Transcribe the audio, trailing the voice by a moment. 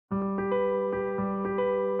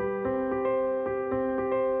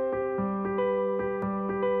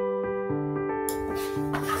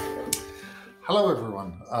Hello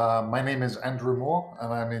everyone, my name is Andrew Moore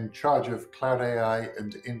and I'm in charge of Cloud AI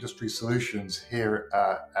and Industry Solutions here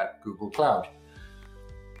at Google Cloud.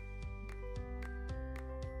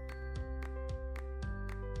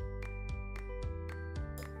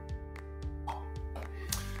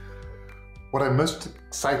 What I'm most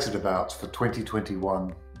excited about for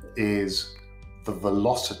 2021 is the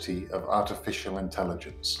velocity of artificial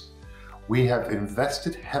intelligence. We have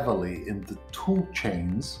invested heavily in the tool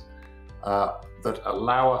chains that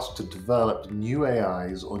allow us to develop new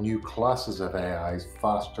AIs or new classes of AIs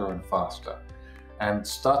faster and faster. And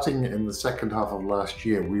starting in the second half of last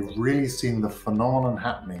year, we've really seen the phenomenon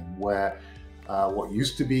happening where what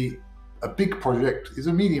used to be a big project is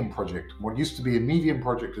a medium project. What used to be a medium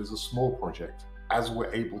project is a small project, as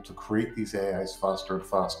we're able to create these AIs faster and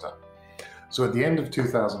faster. So at the end of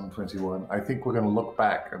 2021, I think we're going to look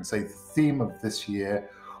back and say the theme of this year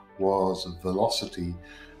was velocity,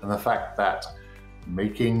 and the fact that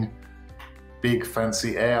making big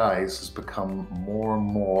fancy AIs has become more and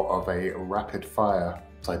more of a rapid fire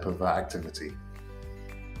type of activity.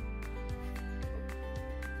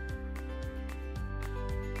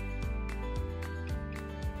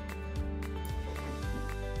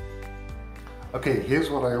 Okay, here's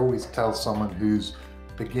what I always tell someone who's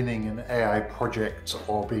beginning an AI project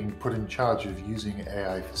or being put in charge of using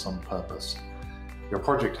AI for some purpose. Your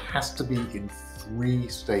project has to be in 3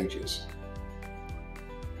 stages.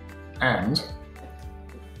 And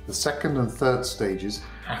the second and third stages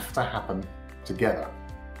have to happen together.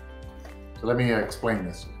 So let me explain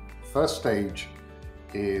this. First stage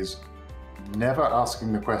is never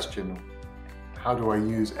asking the question, how do I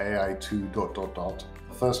use AI to ...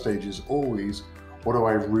 The first stage is always, what do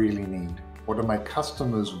I really need? What do my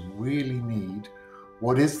customers really need?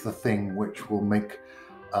 What is the thing which will make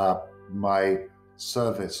my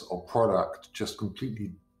service or product just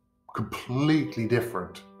completely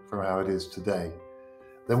different from how it is today?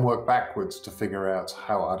 Then work backwards to figure out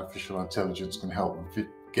how artificial intelligence can help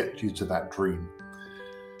get you to that dream.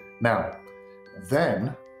 Now,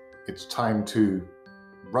 then it's time to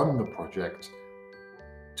run the project.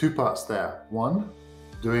 2 parts there. One,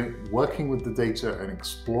 working with the data and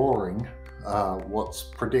exploring what's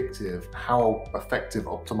predictive, how effective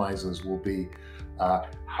optimizers will be,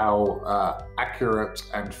 how accurate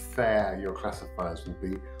and fair your classifiers will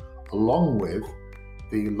be, along with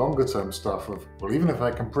the longer term stuff of, well, even if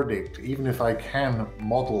I can predict, even if I can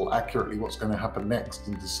model accurately what's going to happen next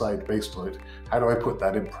and decide based on it, how do I put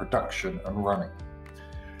that in production and running?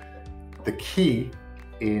 The key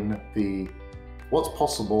in the what's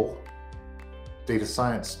possible data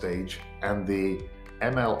science stage and the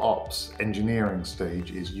ML ops engineering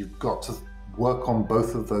stage is you've got to work on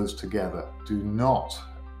both of those together. Do not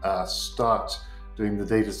start doing the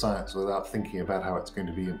data science without thinking about how it's going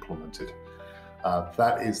to be implemented.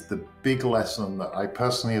 That is the big lesson that I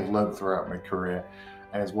personally have learned throughout my career,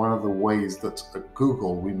 and it's one of the ways that at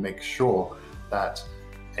Google we make sure that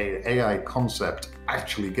an AI concept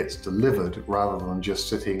actually gets delivered rather than just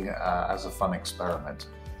sitting as a fun experiment.